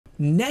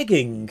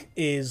Negging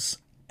is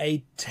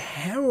a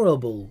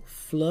terrible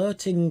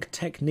flirting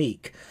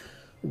technique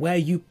where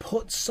you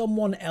put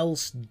someone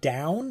else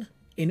down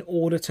in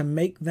order to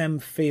make them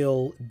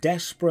feel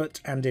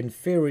desperate and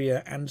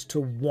inferior and to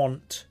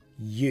want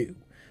you.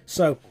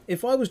 So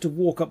if I was to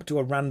walk up to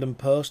a random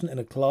person in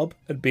a club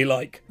and be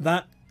like,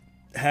 that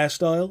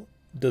hairstyle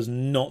does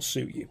not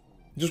suit you.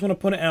 I just want to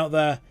put it out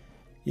there.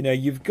 You know,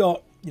 you've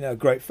got, a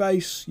great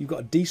face, you've got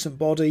a decent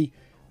body,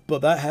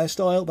 but that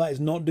hairstyle, that is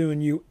not doing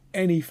you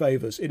any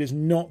favours. It is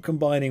not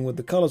combining with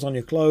the colours on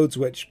your clothes,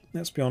 which,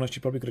 let's be honest,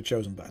 you probably could have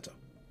chosen better.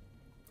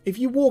 If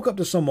you walk up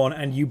to someone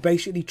and you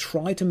basically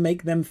try to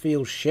make them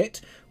feel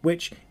shit,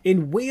 which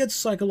in weird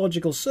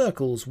psychological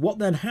circles, what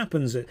then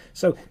happens is,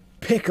 so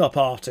pickup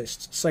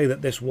artists say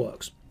that this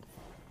works.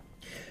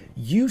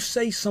 You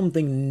say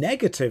something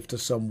negative to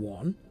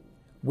someone,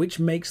 which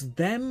makes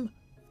them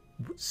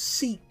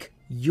seek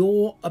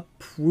your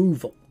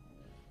approval.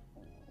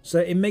 So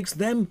it makes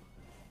them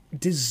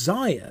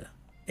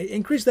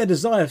increase their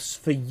desire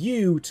for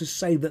you to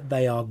say that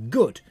they are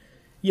good.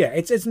 Yeah,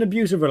 it's an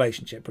abusive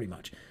relationship, pretty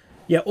much.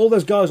 Yeah, all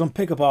those guys on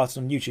pickup artists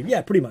on YouTube,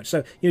 yeah, pretty much.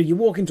 So, you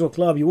walk into a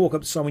club, you walk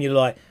up to someone, you're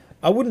like,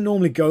 I wouldn't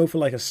normally go for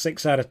like a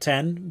 6 out of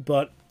 10,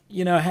 but,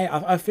 hey,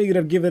 I figured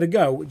I'd give it a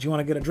go. Do you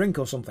want to get a drink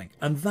or something?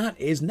 And that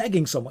is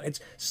negging someone. It's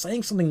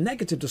saying something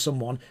negative to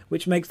someone,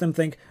 which makes them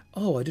think,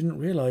 oh, I didn't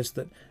realise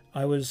that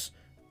I was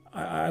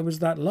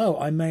that low.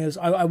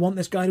 I want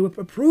this guy to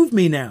approve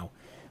me now.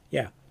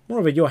 Yeah,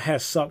 moreover, your hair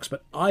sucks,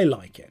 but I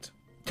like it.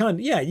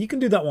 Yeah, you can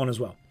do that one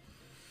as well.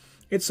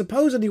 It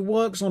supposedly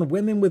works on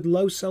women with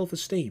low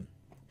self-esteem.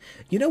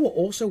 You know what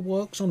also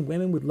works on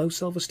women with low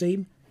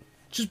self-esteem?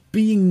 Just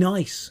being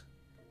nice.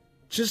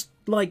 Just,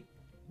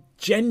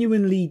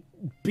 genuinely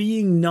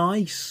being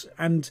nice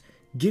and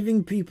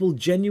giving people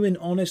genuine,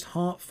 honest,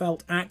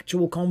 heartfelt,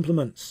 actual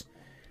compliments.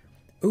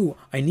 Ooh,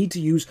 I need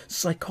to use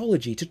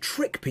psychology to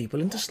trick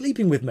people into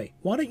sleeping with me.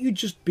 Why don't you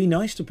just be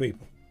nice to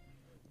people?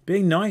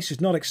 Being nice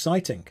is not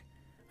exciting.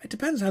 It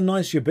depends how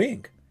nice you're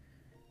being.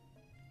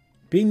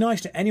 Being nice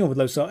to anyone with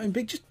low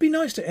self-esteem, just be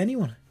nice to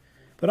anyone.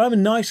 But I'm a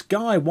nice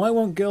guy. Why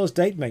won't girls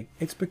date me?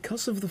 It's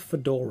because of the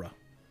fedora.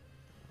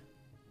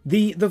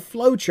 The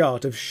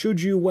flowchart of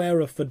should you wear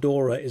a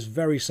fedora is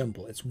very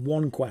simple. It's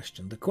one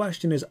question. The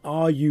question is,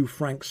 are you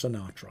Frank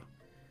Sinatra?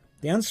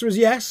 The answer is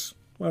yes.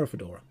 Wear a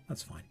fedora.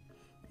 That's fine.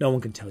 No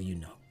one can tell you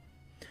no.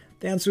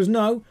 The answer is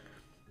no.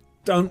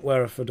 Don't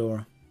wear a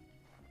fedora.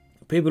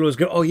 People always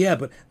go, oh yeah,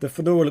 but the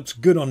fedora looks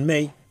good on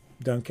me.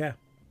 Don't care.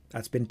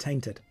 That's been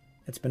tainted.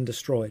 It's been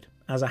destroyed.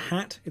 As a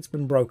hat, it's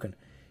been broken.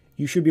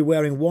 You should be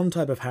wearing one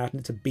type of hat, and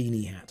it's a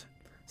beanie hat.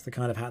 It's the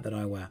kind of hat that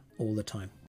I wear all the time.